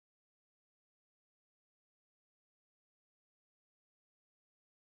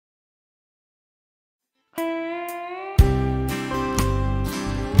In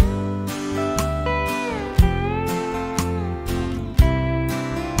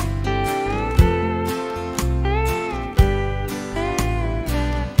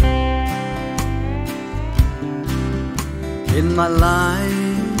my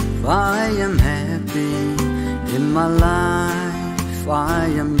life I am happy. In my life I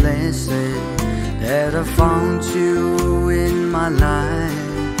am blessed that I found you in my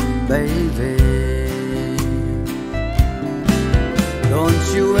life, baby.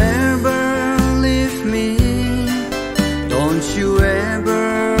 Don't you ever leave me. Don't you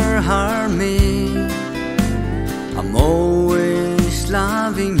ever harm me. I'm always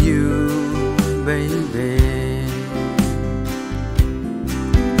loving you, baby.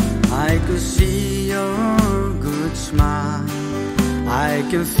 I could see your good smile. I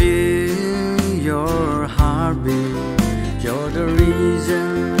can feel your heartbeat. You're the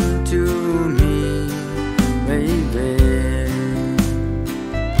reason to me, baby.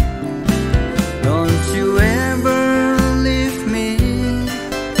 Don't you ever leave me.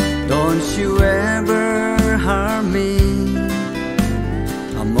 Don't you ever harm me.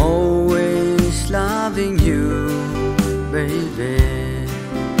 I'm always loving you, baby.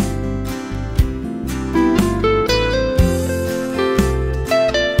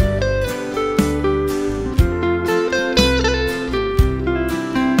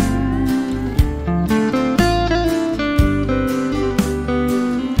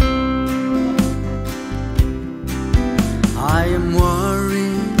 I am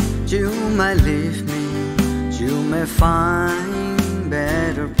worried you might leave me. You may find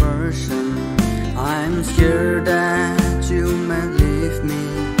better person. I'm scared that you may leave me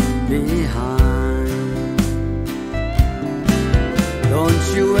behind. Don't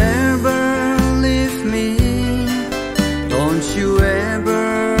you ever leave me. Don't you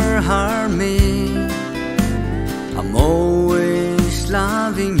ever harm me. I'm always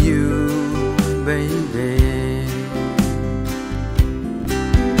loving you, baby.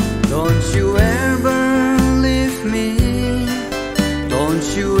 Don't you ever leave me. Don't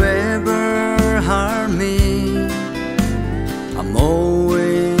you ever harm me. I'm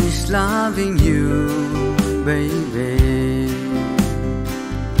always loving you, baby.